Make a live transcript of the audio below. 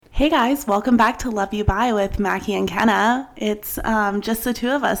Hey guys, welcome back to Love You Bye with Mackie and Kenna. It's just the two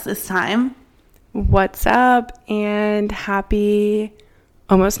of us this time. What's up, and happy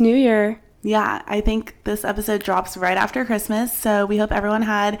almost New Year. Yeah, I think this episode drops right after Christmas, so we hope everyone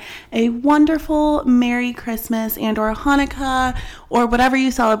had a wonderful Merry Christmas and or Hanukkah or whatever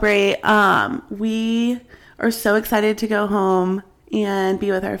you celebrate. We are so excited to go home and be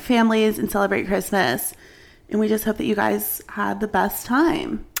with our families and celebrate Christmas, and we just hope that you guys had the best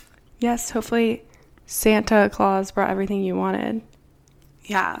time. Yes, hopefully Santa Claus brought everything you wanted.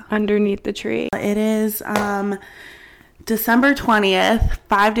 Yeah. Underneath the tree. It is December 20th,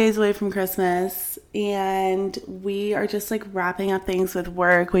 5 days away from Christmas, and we are just like wrapping up things with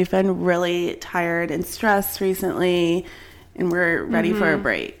work. We've been really tired and stressed recently, and we're ready for a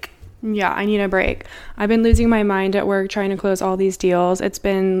break. Yeah, I need a break. I've been losing my mind at work trying to close all these deals. It's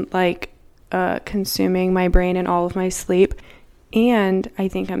been like consuming my brain and all of my sleep. And I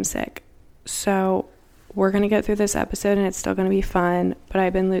think I'm sick. So we're going to get through this episode and it's still going to be fun. But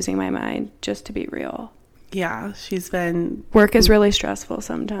I've been losing my mind, just to be real. Yeah, she's been... Work is really stressful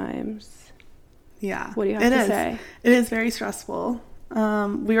sometimes. Yeah. What do you have to say? It is very stressful.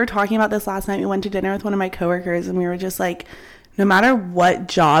 We were talking about this last night. We went to dinner with one of my coworkers and we were just like, no matter what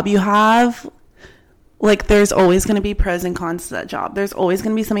job you have, like there's always going to be pros and cons to that job. There's always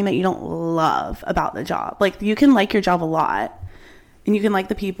going to be something that you don't love about the job. Like you can like your job a lot. And you can like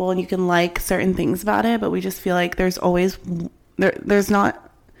the people and you can like certain things about it, but we just feel like there's always going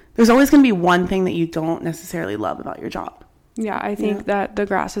to be one thing that you don't necessarily love about your job. Yeah, I think that the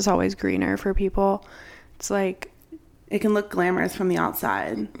grass is always greener for people. It's like it can look glamorous from the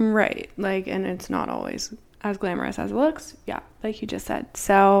outside. Right. Like, and it's not always as glamorous as it looks. Yeah, like you just said.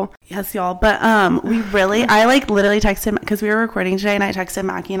 So yes, y'all. But I like literally texted because we were recording today and I texted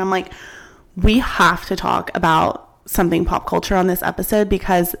Mackie and I'm like, we have to talk about something pop culture on this episode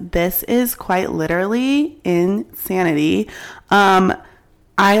because this is quite literally insanity.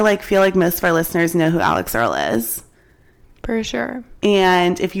 I feel like most of our listeners know who Alix Earle is. For sure.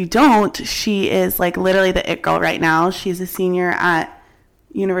 And if you don't, she is like literally the it girl right now. She's a senior at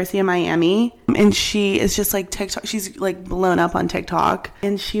University of Miami and she is just like TikTok. She's like blown up on TikTok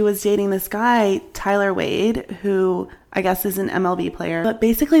and she was dating this guy, Tyler Wade, who I guess is an MLB player. But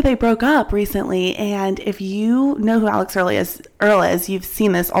basically they broke up recently. And if you know who Alix Earle is, you've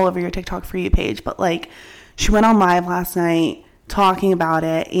seen this all over your TikTok For You page. But like she went on live last night talking about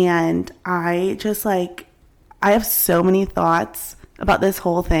it. And I have so many thoughts about this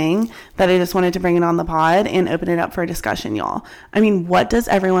whole thing that I just wanted to bring it on the pod and open it up for a discussion, y'all. I mean, what does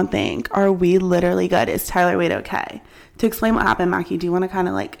everyone think? Are we literally good? Is Tyler Wade okay? To explain what happened, Mackie, do you want to kind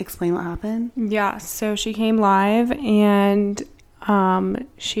of like explain what happened? Yeah, so she came live and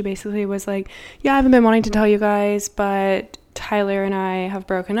she basically was like, yeah, I haven't been wanting to tell you guys, but Tyler and I have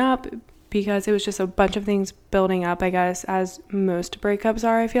broken up because it was just a bunch of things building up, I guess, as most breakups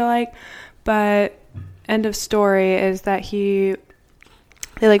are, I feel like. But end of story is that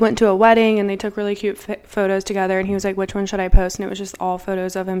they like went to a wedding and they took really cute photos together and he was like, which one should I post? And it was just all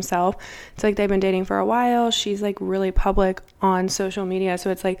photos of himself. It's like they've been dating for a while. She's like really public on social media.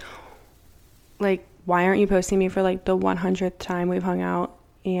 So it's like, why aren't you posting me for like the 100th time we've hung out?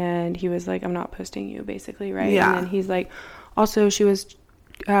 And he was like, I'm not posting you, basically, right? Yeah. And then he's like, also she was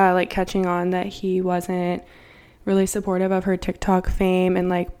like catching on that he wasn't really supportive of her TikTok fame and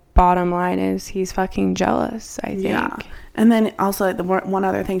like bottom line is he's fucking jealous, I think. Yeah. And then also the one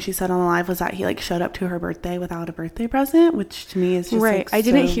other thing she said on the live was that he like showed up to her birthday without a birthday present, which to me is just right. Like, I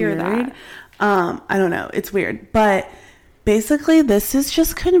didn't so hear weird. that. I don't know. It's weird. But basically this is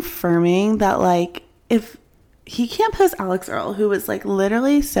just confirming that like if he can't post Alix Earle, who was like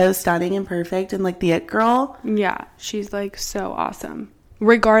literally so stunning and perfect and like the it girl. Yeah. She's like so awesome.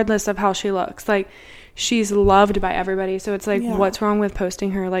 Regardless of how she looks. Like she's loved by everybody. So it's like, what's wrong with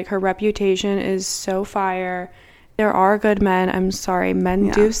posting her? Like her reputation is so fire. There are good men. I'm sorry.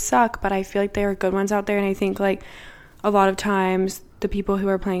 Men do suck, but I feel like there are good ones out there. And I think like a lot of times the people who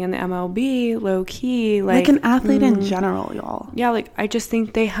are playing in the MLB, low key, like an athlete in general, y'all. Yeah. Like I just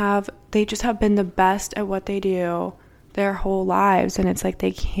think they just have been the best at what they do their whole lives. And it's like,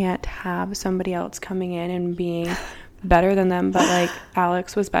 they can't have somebody else coming in and being better than them. But like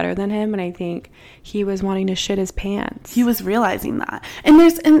Alix was better than him. And I think he was wanting to shit his pants. He was realizing that.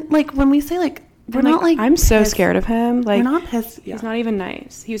 And like when we say like, we're not like I'm so scared of him. Like we're not pissed. Yeah. He's not even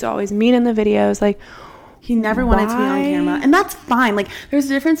nice. He was always mean in the videos. Like he never wanted to be on camera, and that's fine. Like there's a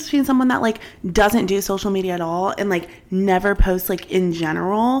difference between someone that like doesn't do social media at all and like never posts like in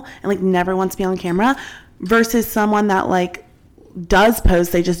general and like never wants to be on camera versus someone that like does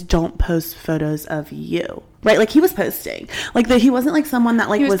post, they just don't post photos of you. right? Like, he was posting. Like, he wasn't, like, someone that,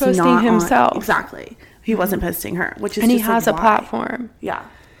 like, he was posting not himself. Exactly. He wasn't posting her, which is and just, he has like, a why? platform. Yeah.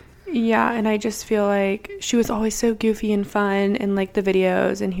 Yeah, and I just feel like she was always so goofy and fun in, like, the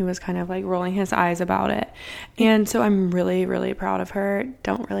videos, and he was kind of, like, rolling his eyes about it. And so I'm really, really proud of her.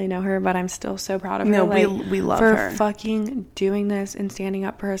 Don't really know her, but I'm still so proud of her. No, like, we love for her. fucking doing this and standing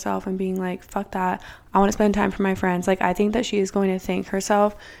up for herself and being like, fuck that. I want to spend time for my friends. Like, I think that she is going to thank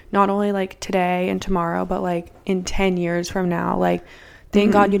herself, not only, like, today and tomorrow, but, like, in 10 years from now. Like,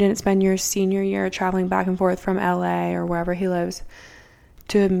 thank God you didn't spend your senior year traveling back and forth from LA or wherever he lives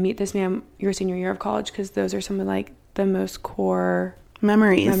to meet this man your senior year of college, because those are some of, like, the most core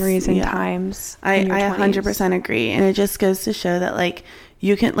memories and times. I 100% agree. And it just goes to show that, like,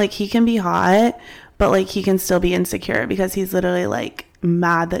 you can, like, he can be hot, but, like, he can still be insecure because he's literally, like,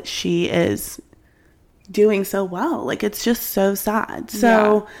 mad that she is doing so well. Like, it's just so sad.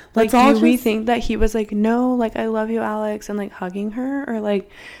 So let's all we think that he was like, no, like, I love you, Alex, and, like, hugging her? Or, like,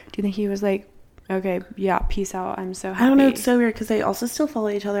 do you think he was like, okay, yeah, peace out, I'm so happy? I don't know, it's so weird because they also still follow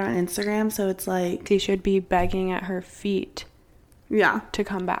each other on Instagram, so it's like he should be begging at her feet to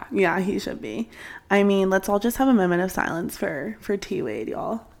come back. Yeah, he should be. I mean, let's all just have a moment of silence for T Wade,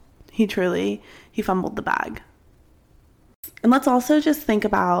 y'all. He fumbled the bag. And let's also just think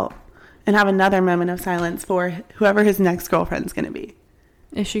about and have another moment of silence for whoever his next girlfriend's gonna be.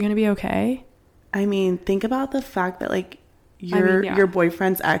 Is she gonna be okay? I mean, think about the fact that, like, your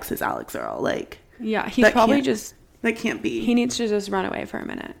boyfriend's ex is Alex Earl. Like, yeah, he's probably just... That can't be. He needs to just run away for a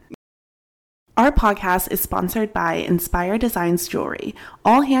minute. Our podcast is sponsored by Inspire Designs Jewelry.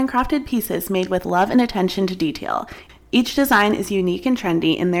 All handcrafted pieces made with love and attention to detail. Each design is unique and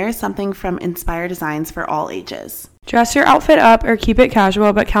trendy, and there is something from Inspire Designs for all ages. Dress your outfit up or keep it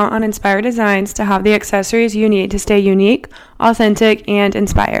casual, but count on Inspire Designs to have the accessories you need to stay unique, authentic, and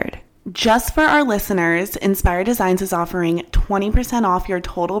inspired. Just for our listeners, Inspire Designs is offering 20% off your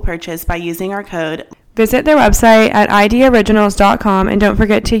total purchase by using our code. Visit their website at idoriginals.com and don't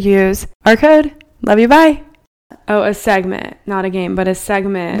forget to use our code. Love you, bye. Oh, a segment, not a game, but a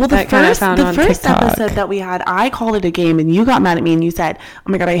segment that kind of found on TikTok. The first episode that we had, I called it a game, and you got mad at me, and you said,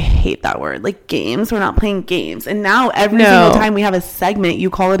 oh my God, I hate that word. Like, games, we're not playing games. And now every single time we have a segment, you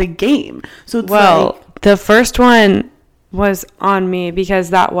call it a game. So it's the first one was on me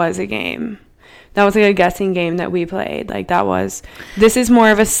because that was a game. That was like a guessing game that we played. Like, this is more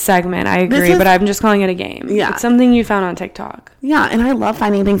of a segment, I agree, but I'm just calling it a game. Yeah. It's something you found on TikTok. Yeah, and I love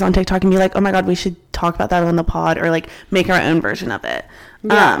finding things on TikTok and be like, oh my God, we should talk about that on the pod, or like make our own version of it.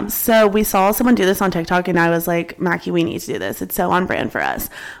 Yeah. So we saw someone do this on TikTok, and I was like, Mackie, we need to do this. It's so on brand for us.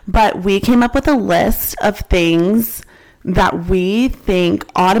 But we came up with a list of things that we think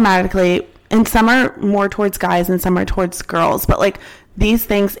automatically, and some are more towards guys and some are towards girls, but like, these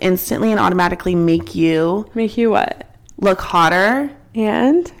things instantly and automatically make you what? Look hotter.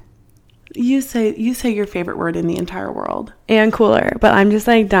 And you say your favorite word in the entire world. And cooler. But I'm just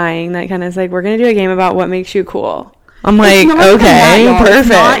like dying. That kind of is like, we're gonna do a game about what makes you cool. I'm like, okay, perfect. It's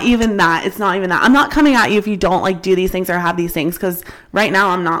not even that. I'm not coming at you if you don't like do these things or have these things, because right now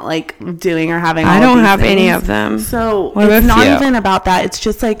I'm not like doing or having all I don't of these have things. Any of them. So it's not even about that. It's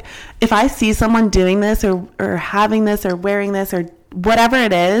just like, if I see someone doing this or having this or wearing this or whatever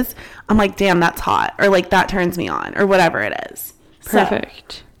it is, I'm like, damn, that's hot, or like that turns me on, or whatever it is.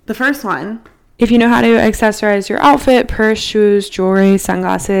 Perfect. So, the first one, if you know how to accessorize your outfit: purse, shoes, jewelry,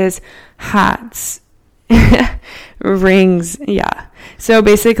 sunglasses, hats, rings. Yeah. So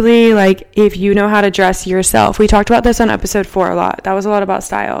basically, like, if you know how to dress yourself, we talked about this on episode 4 a lot. That was a lot about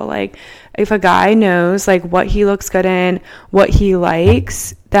style. Like, if a guy knows like what he looks good in, what he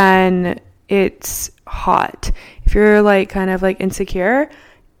likes, then it's hot. If you're like kind of like insecure,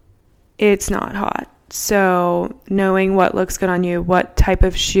 it's not hot. So knowing what looks good on you, what type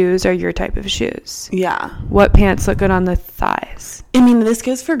of shoes are your type of shoes? Yeah. What pants look good on the thighs? I mean, this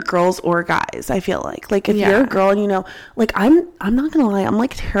goes for girls or guys, I feel like. Like, if you're a girl and you know, like, I'm not going to lie, I'm,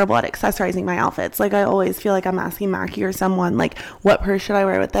 like, terrible at accessorizing my outfits. Like, I always feel like I'm asking Mackie or someone, like, what purse should I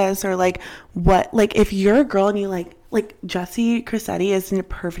wear with this? Or, like, what, like, if you're a girl and you, like Jessie Crissetti is a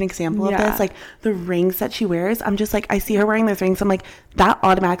perfect example of this. Like, the rings that she wears, I'm just like, I see her wearing those rings, I'm like, that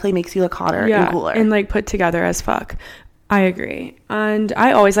automatically makes you look hotter and cooler. And like put together as fuck. I agree. And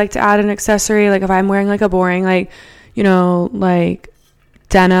I always like to add an accessory. Like, if I'm wearing like a boring, like, you know, like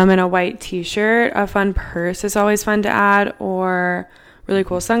denim and a white t-shirt, a fun purse is always fun to add, or really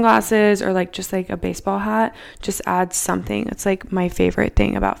cool sunglasses, or like just like a baseball hat. Just add something. It's like my favorite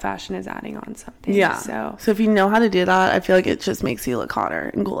thing about fashion is adding on something. Yeah. So if you know how to do that, I feel like it just makes you look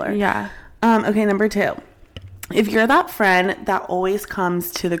hotter and cooler. Yeah. Okay, number 2. if you're that friend that always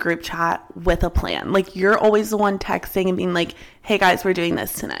comes to the group chat with a plan, like you're always the one texting and being like, hey guys, we're doing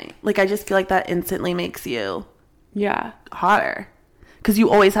this tonight. Like, I just feel like that instantly makes you hotter. Because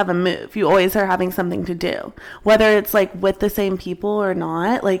you always have a move. You always are having something to do. Whether it's like with the same people or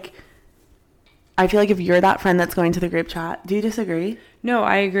not, like, I feel like if you're that friend that's going to the group chat, do you disagree? No,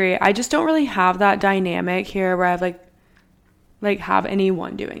 I agree. I just don't really have that dynamic here where I've like have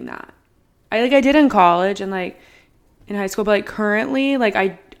anyone doing that. I did in college and like in high school, but like currently, like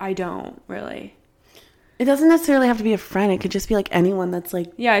I don't really. It doesn't necessarily have to be a friend. It could just be like anyone that's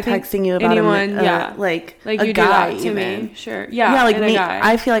like texting you about anyone, like you a do guy that to even. me. Sure. Yeah, like and me. a guy.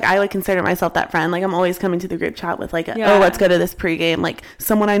 I feel like I would consider myself that friend. Like, I'm always coming to the group chat with like, oh, let's go to this pregame. Like,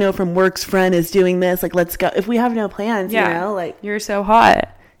 someone I know from work's friend is doing this. Like, let's go. If we have no plans, you know, like, you're so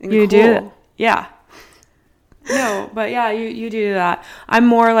hot. You cool. do that. Yeah. No, but yeah, you do that. I'm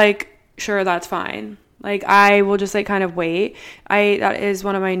more like, sure, that's fine. Like, I will just like kind of wait. That is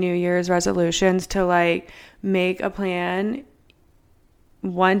one of my New Year's resolutions, to like make a plan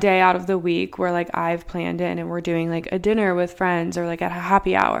one day out of the week where like I've planned it and we're doing like a dinner with friends or like at a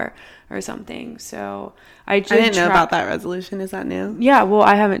happy hour or something. So I didn't know about that resolution. Is that new? Yeah. Well,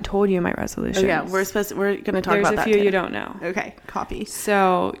 I haven't told you my resolution. Oh, yeah. We're going to talk about that. There's a few you don't know. Okay. Copy.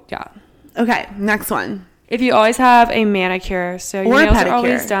 So yeah. Okay. Next one. If you always have a manicure, so your nails are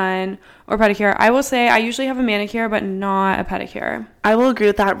always done, or pedicure. I will say I usually have a manicure, but not a pedicure. I will agree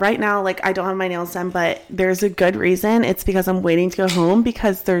with that. Right now, like, I don't have my nails done, but there's a good reason. It's because I'm waiting to go home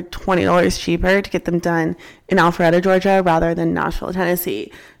because they're $20 cheaper to get them done in Alpharetta, Georgia, rather than Nashville,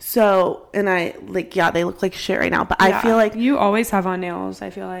 Tennessee. So, and I, like, yeah, they look like shit right now, but I feel like... You always have on nails,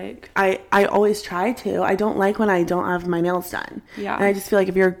 I feel like. I always try to. I don't like when I don't have my nails done. Yeah. And I just feel like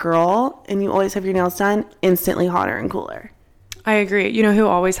if you're a girl and you always have your nails done, instantly hotter and cooler. I agree. You know who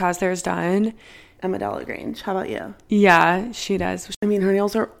always has theirs done? Emma DeLaGrange. How about you? Yeah, she does. I mean, her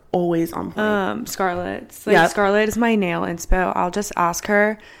nails are always on point. Scarlett's. Like, Scarlett is my nail inspo. I'll just ask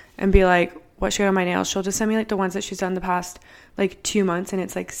her and be like, what should I do on my nails? She'll just send me like the ones that she's done the past like 2 months, and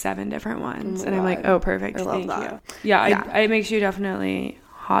it's like 7 different ones. And I'm like, oh, perfect. Thank you. Yeah, it makes you definitely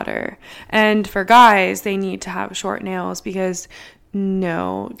hotter. And for guys, they need to have short nails because...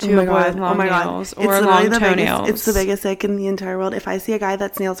 No, to avoid long nails or long toenails. It's the biggest ick in the entire world. If I see a guy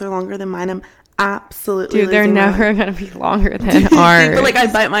that's nails are longer than mine, I'm absolutely they're never going to be longer than ours. But like, I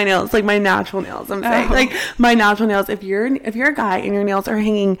bite my nails, like my natural nails. I'm saying, like, my natural nails. If you're a guy and your nails are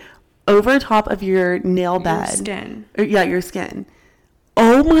hanging over top of your nail bed, your skin.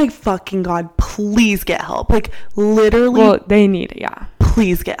 Oh my fucking God, please get help. Like, literally. Well, they need it, yeah.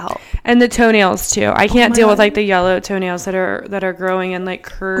 Please get help. And the toenails too. I can't deal with like the yellow toenails that are growing and like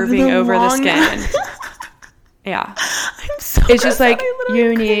curving over the skin. Yeah. I'm so It's just like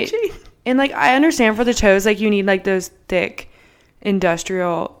you need, and like I understand for the toes, like you need like those thick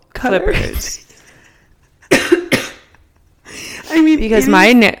industrial clippers. I mean, because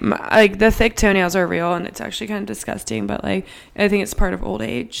my like the thick toenails are real and it's actually kind of disgusting, but like I think it's part of old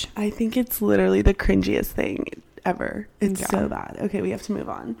age. I think it's literally the cringiest thing ever. It's so bad. Okay, we have to move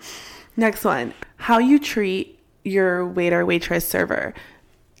on. Next one. How you treat your waiter, waitress, server.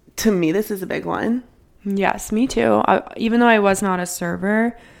 To me, this is a big one. Yes, me too. Even though I was not a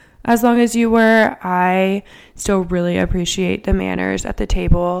server as long as you were, I still really appreciate the manners at the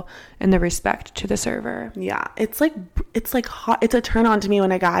table and the respect to the server. Yeah, it's like hot. It's a turn on to me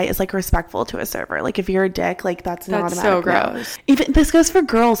when a guy is like respectful to a server. Like, if you're a dick, like that's not so gross. Even this goes for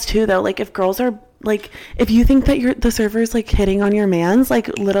girls too, though. Like, if girls are like, if you think that the server's like hitting on your mans, like,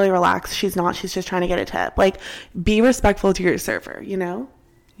 literally relax. She's not. She's just trying to get a tip. Like, be respectful to your server. You know?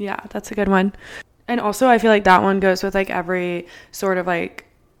 Yeah, that's a good one. And also, I feel like that one goes with like every sort of like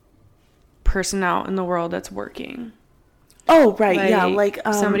person out in the world that's working. Oh, right. Like, yeah, like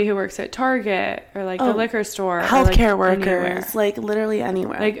somebody who works at Target or like the liquor store, healthcare or, like, workers, anywhere. Like literally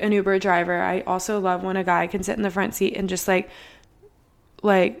anywhere. Like an Uber driver. I also love when a guy can sit in the front seat and just like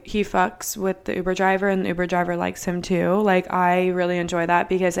he fucks with the Uber driver and the Uber driver likes him too. Like, I really enjoy that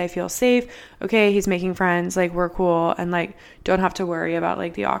because I feel safe. Okay, he's making friends, like we're cool, and like don't have to worry about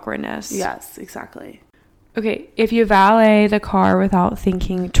like the awkwardness. Yes, exactly. Okay, if you valet the car without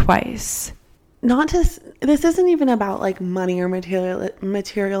thinking twice. This isn't even about like money or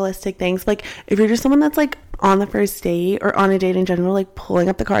materialistic things. Like, if you're just someone that's like on the first date or on a date in general, like pulling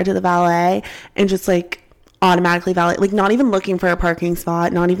up the car to the valet and just like automatically valid, like not even looking for a parking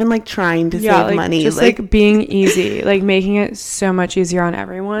spot, not even like trying to Yeah, save like, money, just like being easy, like making it so much easier on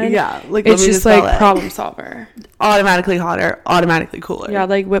everyone. yeah, like It's just like problem solver. Automatically hotter, automatically cooler. Yeah,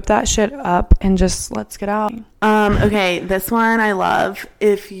 like whip that shit up and just let's get out. Okay, this one I love.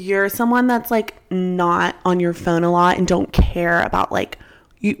 If you're someone that's like not on your phone a lot and don't care about like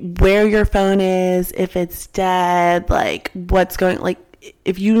where your phone is, if it's dead, like what's going, like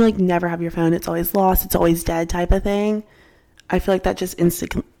if you like never have your phone, it's always lost, it's always dead type of thing, I feel like that just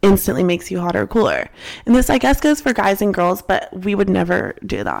instantly makes you hotter or cooler. And this I guess goes for guys and girls, but we would never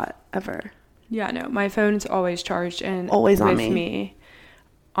do that ever. Yeah, no, my phone's always charged and always on with me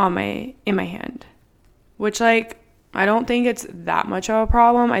in my hand, which like I don't think it's that much of a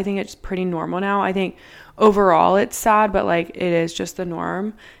problem. I think it's pretty normal now. I think overall it's sad, but like it is just the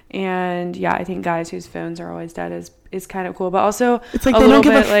norm. And yeah, I think guys whose phones are always dead is kind of cool, but also it's like a they little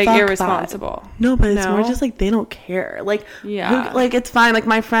don't give bit a like fuck irresponsible. No, but it's more just like they don't care. Like yeah, like it's fine. Like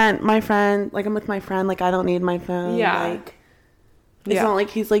my friend, like I'm with my friend, like I don't need my phone. Yeah, like it's not like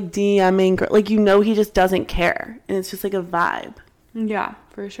he's like DMing, like he just doesn't care, and it's just like a vibe. Yeah,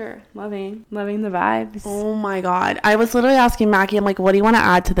 for sure. Loving the vibes. Oh my god, I was literally asking Mackie, I'm like, what do you want to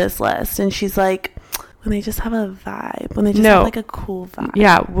add to this list? And she's like, when they just have a vibe, when they just have like a cool vibe.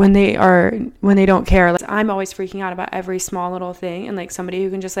 Yeah, when they don't care. Like, I'm always freaking out about every small little thing, and like somebody who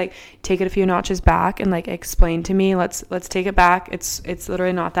can just like take it a few notches back and like explain to me, let's take it back. It's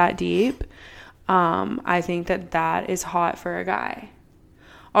literally not that deep. I think that is hot for a guy.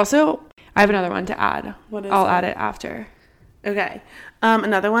 Also, I have another one to add. I'll add it after. Okay.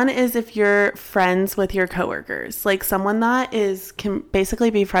 Another one is if you're friends with your coworkers, like someone that can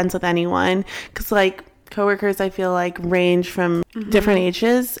basically be friends with anyone, because like coworkers I feel like range from different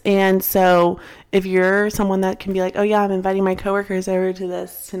ages, and so if you're someone that can be like, oh yeah, I'm inviting my coworkers over to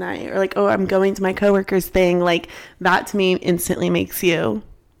this tonight, or like, oh, I'm going to my coworkers thing, like that to me instantly makes you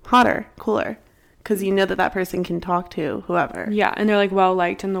hotter, cooler, because you know that person can talk to whoever. Yeah, and they're like well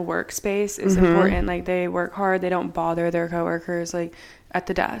liked in the workspace is important. Like they work hard, they don't bother their coworkers like at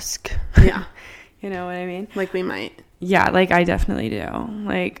the desk. Yeah. You know what I mean? Like we might. Yeah, like I definitely do.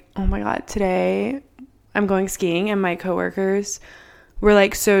 Like, oh my god, today I'm going skiing and my coworkers were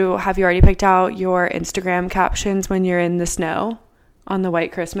like, so have you already picked out your Instagram captions when you're in the snow on the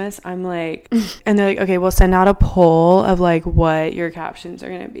White Christmas? I'm like, and they're like, okay, we'll send out a poll of like what your captions are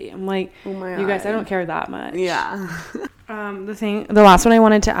gonna be. I'm like, oh my god, you guys, I don't care that much. Yeah. The last one I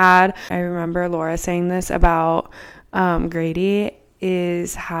wanted to add, I remember Laura saying this about Grady,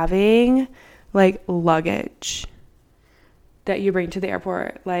 is having like luggage that you bring to the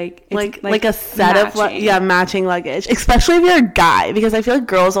airport, like a set matching. Of matching luggage, especially if you're a guy, because I feel like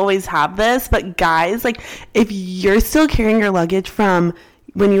girls always have this, but guys, like if you're still carrying your luggage from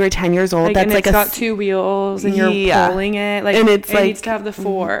when you were 10 years old, that's and it's got 2 wheels and you're pulling it, like, and it needs to have the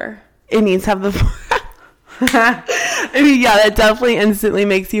 4. It needs to have the 4. I mean, yeah, that definitely instantly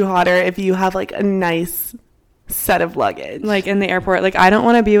makes you hotter if you have like a nice set of luggage, like in the airport. Like I don't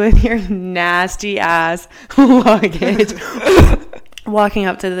want to be with your nasty ass luggage walking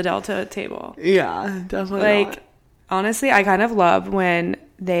up to the Delta table. Yeah, definitely. Like not. Honestly, I kind of love when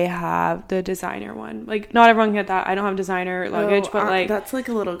they have the designer one. Like not everyone can get that. I don't have designer luggage, but like that's like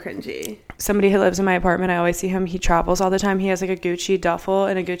a little cringy. Somebody who lives in my apartment, I always see him. He travels all the time. He has like a Gucci duffel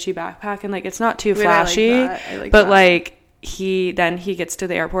and a Gucci backpack, and like it's not too flashy, I like but that. Like he gets to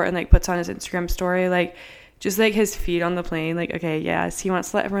the airport and like puts on his Instagram story, like just like his feet on the plane. Like, okay, yes, he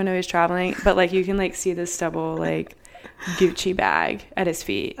wants to let everyone know he's traveling, but like you can like see the stubble like Gucci bag at his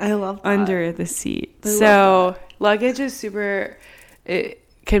feet. I love that. Under the seat. So luggage is super. It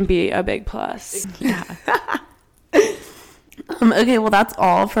can be a big plus. Yeah. Okay, well that's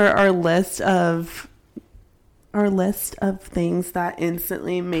all for our list of things that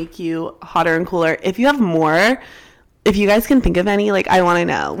instantly make you hotter and cooler. If you have more, if you guys can think of any, like I want to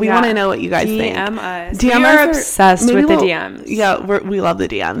know. We want to know what you guys think. DM us. We are obsessed with the DMs. Yeah, we love the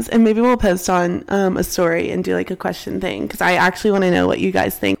DMs, and maybe we'll post on a story and do like a question thing, because I actually want to know what you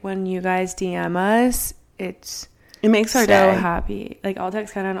guys think. When you guys DM us, it makes our so day. Happy. Like all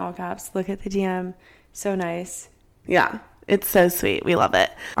text kind of in all caps. Look at the DM. So nice. Yeah. It's so sweet. We love it.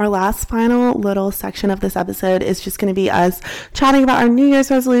 Our last final little section of this episode is just going to be us chatting about our New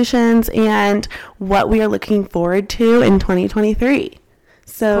Year's resolutions and what we are looking forward to in 2023.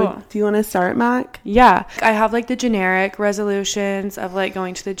 So cool. Do you want to start, Mac? Yeah. I have like the generic resolutions of like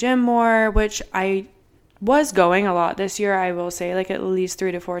going to the gym more, which I was going a lot this year. I will say like at least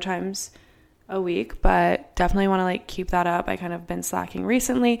 3 to 4 times a week, but definitely want to like keep that up. I kind of been slacking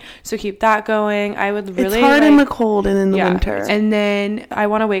recently, so keep that going. I would really, it's hard in the cold and in the winter. And then I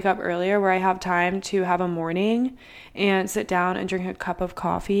want to wake up earlier where I have time to have a morning and sit down and drink a cup of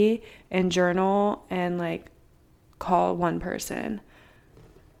coffee and journal and like call one person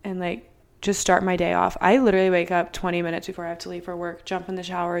and like just start my day off. I literally wake up 20 minutes before I have to leave for work, jump in the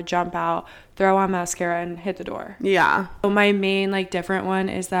shower, jump out, throw on mascara, and hit the door. Yeah. So my main like different one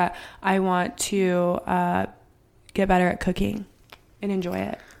is that I want to get better at cooking and enjoy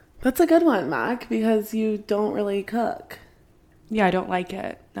it. That's a good one, Mac, because you don't really cook. Yeah, I don't like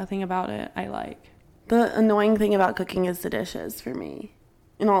it. Nothing about it I like. The annoying thing about cooking is the dishes for me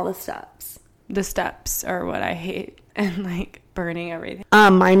and all the steps. The steps are what I hate, and like burning everything.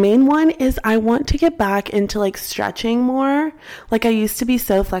 My main one is I want to get back into like stretching more. Like I used to be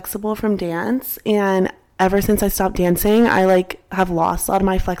so flexible from dance, and ever since I stopped dancing, I like have lost a lot of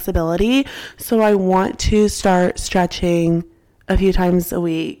my flexibility. So I want to start stretching a few times a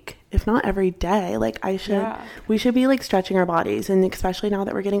week, if not every day. Like we should be like stretching our bodies, and especially now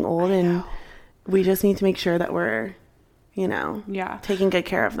that we're getting old and we just need to make sure that we're, you know, taking good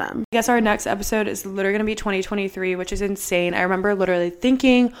care of them. I guess our next episode is literally going to be 2023, which is insane. I remember literally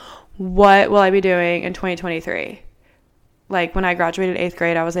thinking, what will I be doing in 2023? Like when I graduated 8th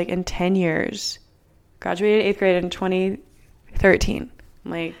grade, I was like, in 10 years. Graduated 8th grade in 2013.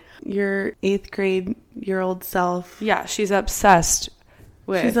 I'm like, your 8th grade year old self. Yeah, she's obsessed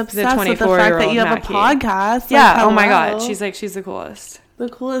with the 24-year-old with the fact that you have Mackie. a podcast. Yeah, like, oh my God. She's the coolest. The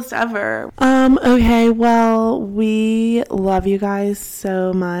coolest ever. Okay, well, we love you guys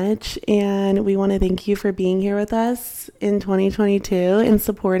so much, and we want to thank you for being here with us in 2022 and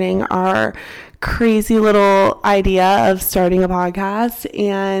supporting our crazy little idea of starting a podcast,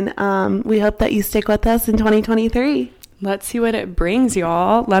 and we hope that you stick with us in 2023. Let's see what it brings,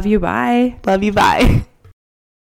 y'all. Love you, bye. Love you, bye.